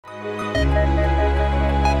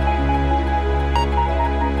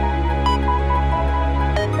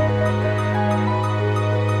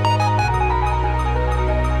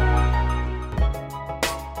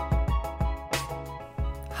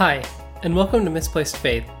Hi, and welcome to Misplaced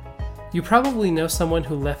Faith. You probably know someone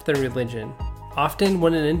who left their religion. Often,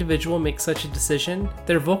 when an individual makes such a decision,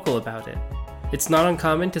 they're vocal about it. It's not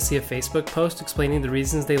uncommon to see a Facebook post explaining the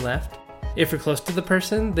reasons they left. If you're close to the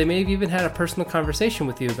person, they may have even had a personal conversation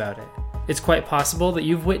with you about it. It's quite possible that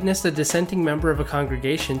you've witnessed a dissenting member of a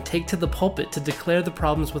congregation take to the pulpit to declare the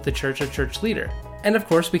problems with the church or church leader. And of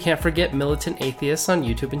course, we can't forget militant atheists on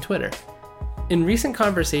YouTube and Twitter. In recent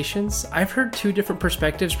conversations, I've heard two different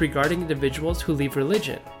perspectives regarding individuals who leave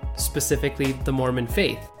religion, specifically the Mormon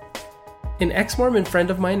faith. An ex-Mormon friend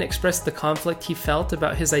of mine expressed the conflict he felt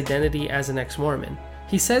about his identity as an ex-Mormon.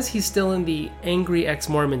 He says he's still in the angry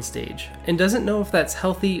ex-Mormon stage, and doesn't know if that's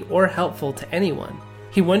healthy or helpful to anyone.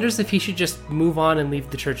 He wonders if he should just move on and leave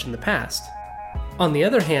the church in the past. On the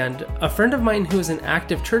other hand, a friend of mine who is an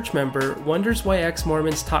active church member wonders why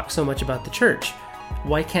ex-Mormons talk so much about the church.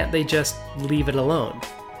 Why can't they just leave it alone?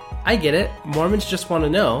 I get it, Mormons just want to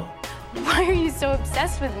know. Why are you so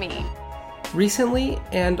obsessed with me? Recently,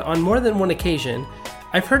 and on more than one occasion,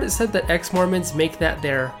 I've heard it said that ex-Mormons make that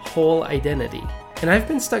their whole identity, and I've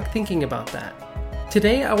been stuck thinking about that.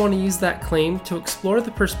 Today, I want to use that claim to explore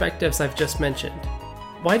the perspectives I've just mentioned.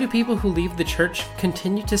 Why do people who leave the church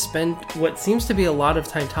continue to spend what seems to be a lot of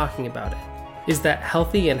time talking about it? Is that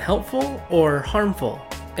healthy and helpful, or harmful?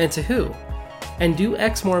 And to who? And do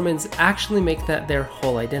ex-Mormons actually make that their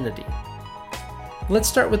whole identity? Let's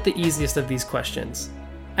start with the easiest of these questions.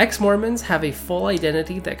 Ex-Mormons have a full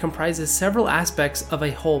identity that comprises several aspects of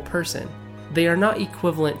a whole person. They are not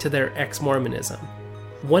equivalent to their ex-Mormonism.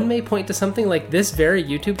 One may point to something like this very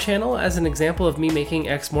YouTube channel as an example of me making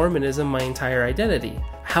ex-Mormonism my entire identity.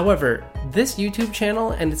 However, this YouTube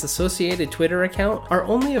channel and its associated Twitter account are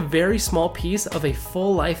only a very small piece of a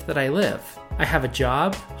full life that I live. I have a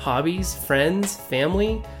job, hobbies, friends,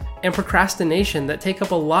 family, and procrastination that take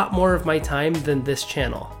up a lot more of my time than this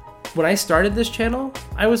channel. When I started this channel,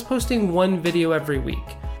 I was posting one video every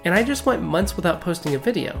week, and I just went months without posting a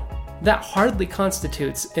video. That hardly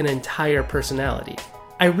constitutes an entire personality.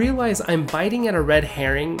 I realize I'm biting at a red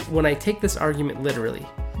herring when I take this argument literally,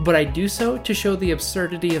 but I do so to show the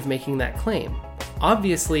absurdity of making that claim.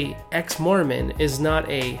 Obviously, ex-Mormon is not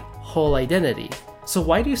a whole identity. So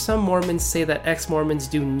why do some Mormons say that ex-Mormons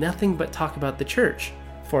do nothing but talk about the church?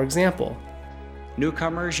 For example,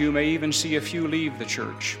 newcomers, you may even see a few leave the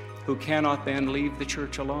church, who cannot then leave the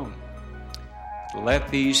church alone. Let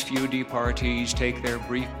these few departees take their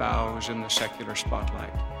brief bows in the secular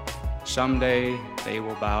spotlight. Someday they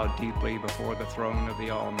will bow deeply before the throne of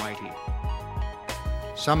the Almighty.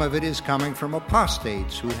 Some of it is coming from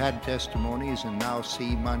apostates who had testimonies and now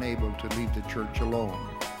seem unable to leave the church alone.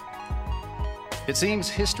 It seems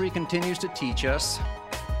history continues to teach us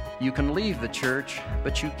you can leave the church,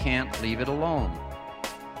 but you can't leave it alone.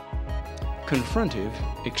 Confrontive,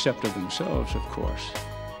 except of themselves, of course.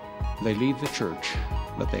 They leave the church,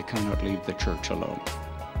 but they cannot leave the church alone.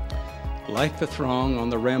 Like the throng on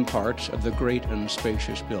the ramparts of the great and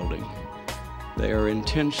spacious building, they are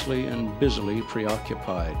intensely and busily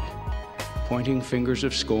preoccupied, pointing fingers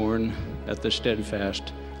of scorn at the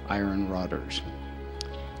steadfast iron rodders.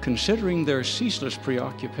 Considering their ceaseless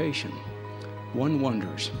preoccupation, one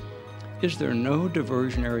wonders, is there no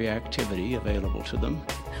diversionary activity available to them?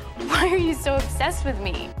 Why are you so obsessed with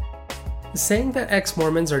me? saying that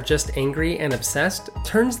ex-Mormons are just angry and obsessed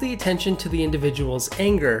turns the attention to the individual's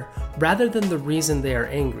anger rather than the reason they are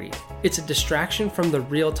angry. It's a distraction from the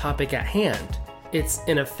real topic at hand. It's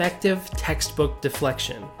an effective textbook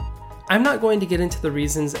deflection. I'm not going to get into the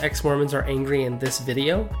reasons ex-Mormons are angry in this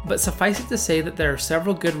video, but suffice it to say that there are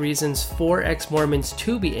several good reasons for ex-Mormons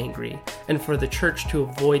to be angry, and for the church to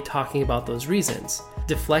avoid talking about those reasons.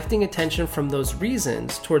 Deflecting attention from those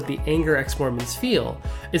reasons toward the anger ex-Mormons feel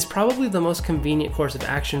is probably the most convenient course of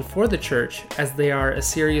action for the church, as they are a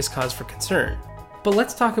serious cause for concern. But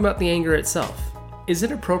let's talk about the anger itself. Is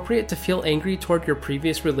it appropriate to feel angry toward your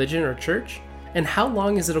previous religion or church? And how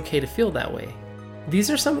long is it okay to feel that way?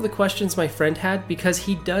 These are some of the questions my friend had because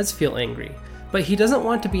he does feel angry, but he doesn't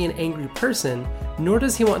want to be an angry person, nor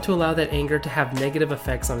does he want to allow that anger to have negative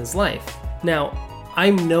effects on his life. Now,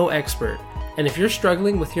 I'm no expert, and if you're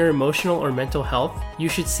struggling with your emotional or mental health, you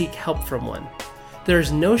should seek help from one. There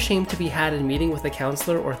is no shame to be had in meeting with a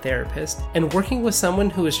counselor or therapist, and working with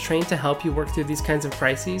someone who is trained to help you work through these kinds of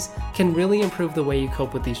crises can really improve the way you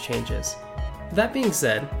cope with these changes. That being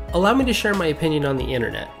said, allow me to share my opinion on the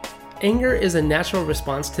internet. Anger is a natural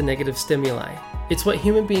response to negative stimuli. It's what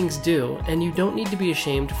human beings do, and you don't need to be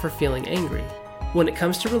ashamed for feeling angry. When it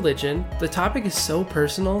comes to religion, the topic is so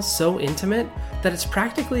personal, so intimate, that it's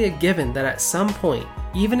practically a given that at some point,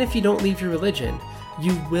 even if you don't leave your religion,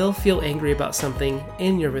 you will feel angry about something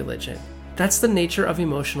in your religion. That's the nature of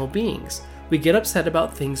emotional beings. We get upset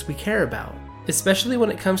about things we care about. Especially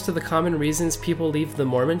when it comes to the common reasons people leave the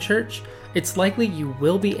Mormon church, it's likely you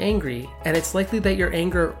will be angry, and it's likely that your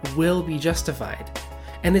anger will be justified.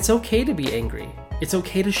 And it's okay to be angry. It's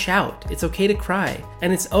okay to shout. It's okay to cry.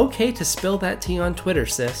 And it's okay to spill that tea on Twitter,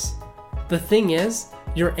 sis. The thing is,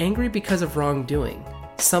 you're angry because of wrongdoing.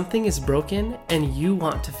 Something is broken and you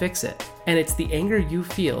want to fix it. And it's the anger you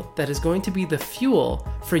feel that is going to be the fuel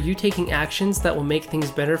for you taking actions that will make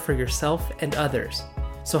things better for yourself and others.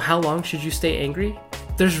 So how long should you stay angry?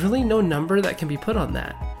 There's really no number that can be put on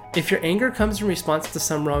that. If your anger comes in response to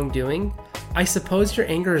some wrongdoing, I suppose your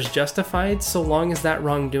anger is justified so long as that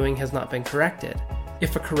wrongdoing has not been corrected.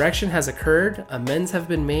 If a correction has occurred, amends have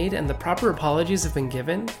been made, and the proper apologies have been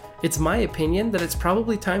given, it's my opinion that it's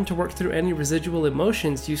probably time to work through any residual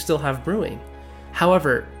emotions you still have brewing.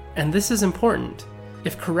 However, and this is important,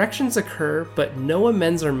 if corrections occur but no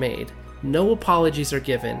amends are made, no apologies are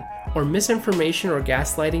given, or misinformation or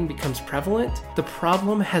gaslighting becomes prevalent, the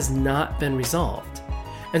problem has not been resolved.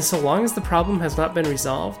 And so long as the problem has not been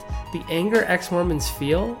resolved, the anger ex-Mormons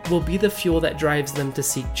feel will be the fuel that drives them to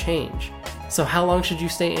seek change. So how long should you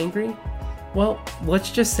stay angry? Well, let's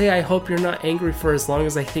just say I hope you're not angry for as long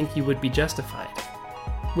as I think you would be justified.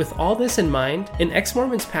 With all this in mind, an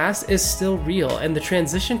ex-Mormon's past is still real, and the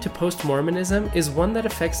transition to post-Mormonism is one that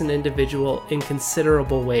affects an individual in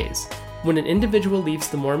considerable ways. When an individual leaves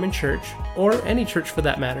the Mormon church, or any church for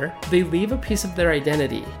that matter, they leave a piece of their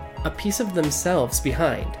identity, a piece of themselves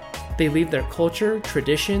behind. They leave their culture,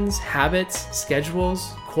 traditions, habits,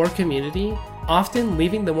 schedules, core community. Often,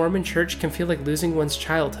 leaving the Mormon church can feel like losing one's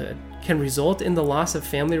childhood, can result in the loss of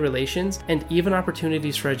family relations and even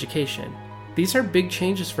opportunities for education. These are big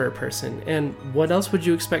changes for a person, and what else would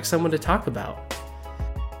you expect someone to talk about?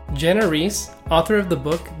 Jenna Reese, author of the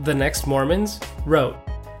book The Next Mormons, wrote,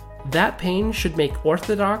 "That pain should make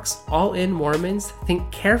Orthodox, all-in Mormons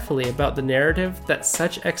think carefully about the narrative that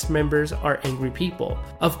such ex-members are angry people.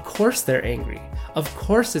 Of course they're angry. Of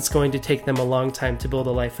course it's going to take them a long time to build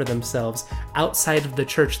a life for themselves outside of the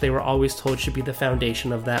church they were always told should be the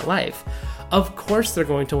foundation of that life. Of course they're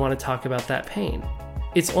going to want to talk about that pain.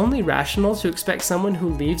 It's only rational to expect someone who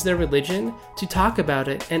leaves their religion to talk about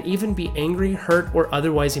it and even be angry, hurt, or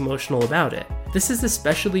otherwise emotional about it. This is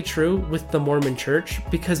especially true with the Mormon church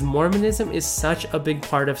because Mormonism is such a big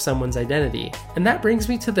part of someone's identity. And that brings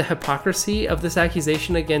me to the hypocrisy of this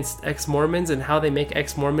accusation against ex-Mormons and how they make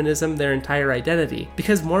ex-Mormonism their entire identity,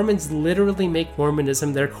 because Mormons literally make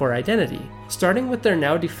Mormonism their core identity. Starting with their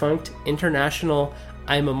now defunct international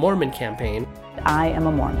I'm a Mormon campaign. I am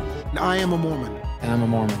a Mormon. I am a Mormon. And I'm a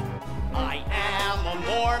Mormon. I am a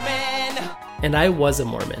Mormon. And I was a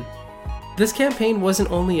Mormon. This campaign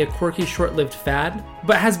wasn't only a quirky, short-lived fad,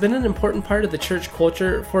 but has been an important part of the church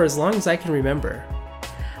culture for as long as I can remember.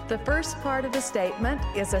 The first part of the statement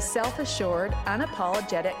is a self-assured,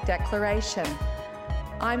 unapologetic declaration.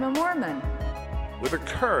 I'm a Mormon. With the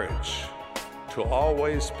courage to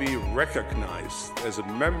always be recognized as a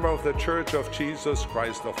member of the Church of Jesus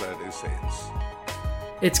Christ of Latter-day Saints.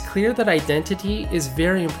 It's clear that identity is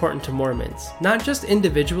very important to Mormons, not just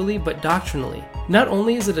individually, but doctrinally. Not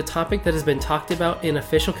only is it a topic that has been talked about in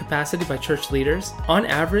official capacity by church leaders, on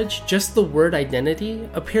average, just the word identity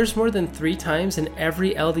appears more than 3 times in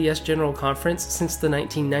every LDS General Conference since the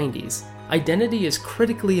 1990s. Identity is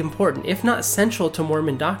critically important, if not central to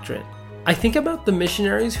Mormon doctrine. I think about the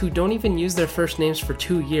missionaries who don't even use their first names for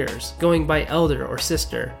 2 years, going by elder or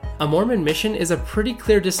sister. A Mormon mission is a pretty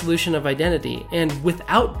clear dissolution of identity, and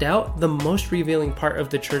without doubt, the most revealing part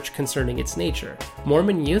of the church concerning its nature.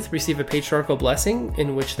 Mormon youth receive a patriarchal blessing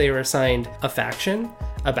in which they are assigned a faction,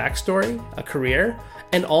 a backstory, a career,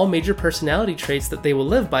 and all major personality traits that they will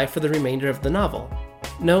live by for the remainder of the novel.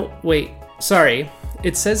 No, wait, sorry.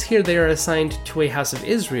 It says here they are assigned to a house of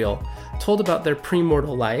Israel, told about their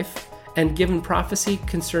premortal life, and given prophecy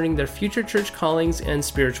concerning their future church callings and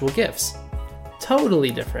spiritual gifts.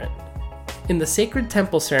 Totally different. In the sacred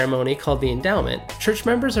temple ceremony called the endowment, church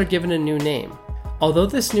members are given a new name. Although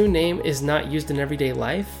this new name is not used in everyday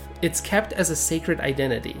life, it's kept as a sacred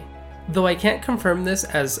identity. Though I can't confirm this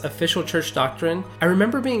as official church doctrine, I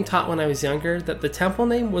remember being taught when I was younger that the temple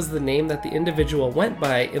name was the name that the individual went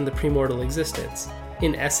by in the premortal existence.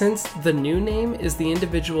 In essence, the new name is the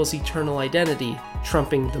individual's eternal identity,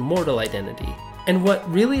 trumping the mortal identity. And what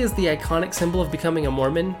really is the iconic symbol of becoming a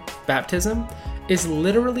Mormon, baptism, is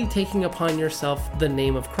literally taking upon yourself the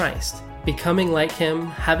name of Christ. Becoming like him,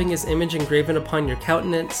 having his image engraven upon your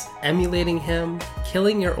countenance, emulating him,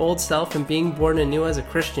 killing your old self and being born anew as a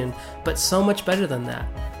Christian, but so much better than that,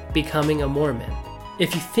 becoming a Mormon.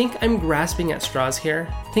 If you think I'm grasping at straws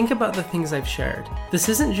here, think about the things I've shared. This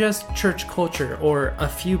isn't just church culture or a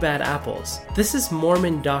few bad apples. This is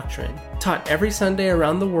Mormon doctrine, taught every Sunday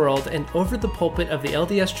around the world and over the pulpit of the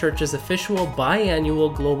LDS Church's official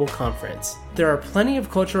biannual global conference. There are plenty of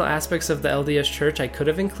cultural aspects of the LDS Church I could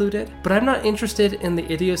have included, but I'm not interested in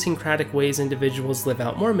the idiosyncratic ways individuals live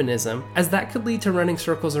out Mormonism, as that could lead to running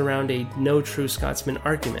circles around a no true Scotsman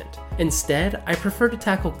argument. Instead, I prefer to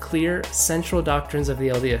tackle clear, central doctrines of the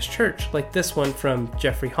LDS Church, like this one from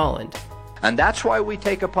Jeffrey Holland. And that's why we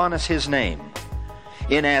take upon us his name,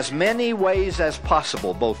 in as many ways as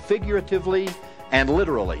possible, both figuratively and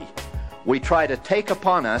literally. We try to take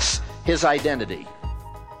upon us his identity.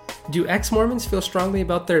 Do ex-Mormons feel strongly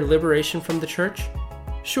about their liberation from the church?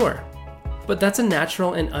 Sure, but that's a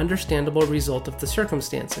natural and understandable result of the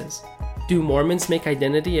circumstances. Do Mormons make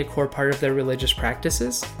identity a core part of their religious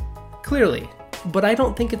practices? Clearly, but I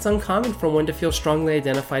don't think it's uncommon for one to feel strongly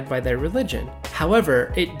identified by their religion.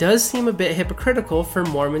 However, it does seem a bit hypocritical for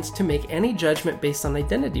Mormons to make any judgment based on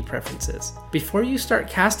identity preferences. Before you start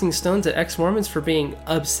casting stones at ex-Mormons for being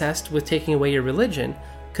obsessed with taking away your religion,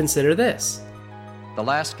 consider this. The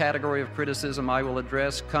last category of criticism I will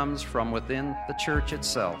address comes from within the church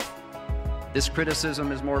itself. This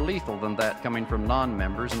criticism is more lethal than that coming from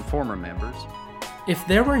non-members and former members. If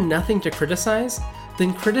there were nothing to criticize,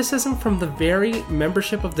 then criticism from the very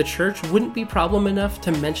membership of the church wouldn't be problem enough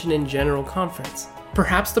to mention in general conference.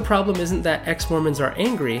 Perhaps the problem isn't that ex-Mormons are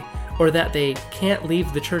angry or that they can't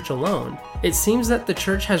leave the church alone. It seems that the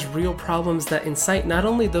church has real problems that incite not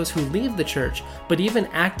only those who leave the church, but even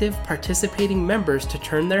active, participating members to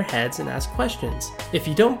turn their heads and ask questions. If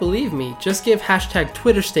you don't believe me, just give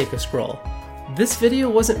 #TwitterStake a scroll. This video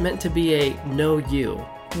wasn't meant to be a "know you."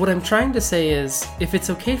 What I'm trying to say is, if it's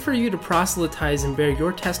okay for you to proselytize and bear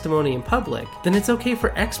your testimony in public, then it's okay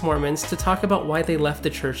for ex-Mormons to talk about why they left the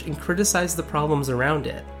church and criticize the problems around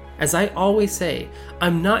it. As I always say,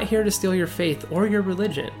 I'm not here to steal your faith or your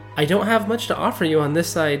religion. I don't have much to offer you on this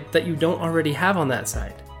side that you don't already have on that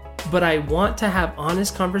side. But I want to have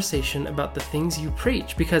honest conversation about the things you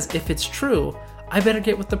preach, because if it's true, I better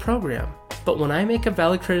get with the program. But when I make a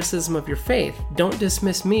valid criticism of your faith, don't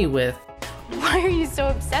dismiss me with, Why are you so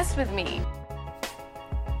obsessed with me?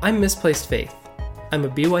 I'm Misplaced Faith. I'm a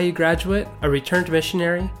BYU graduate, a returned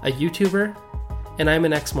missionary, a YouTuber, and I'm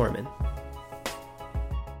an ex-Mormon.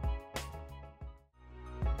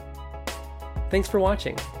 Thanks for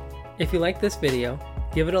watching. If you like this video,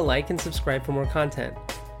 give it a like and subscribe for more content.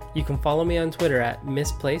 You can follow me on Twitter at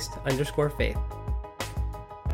misplaced_faith.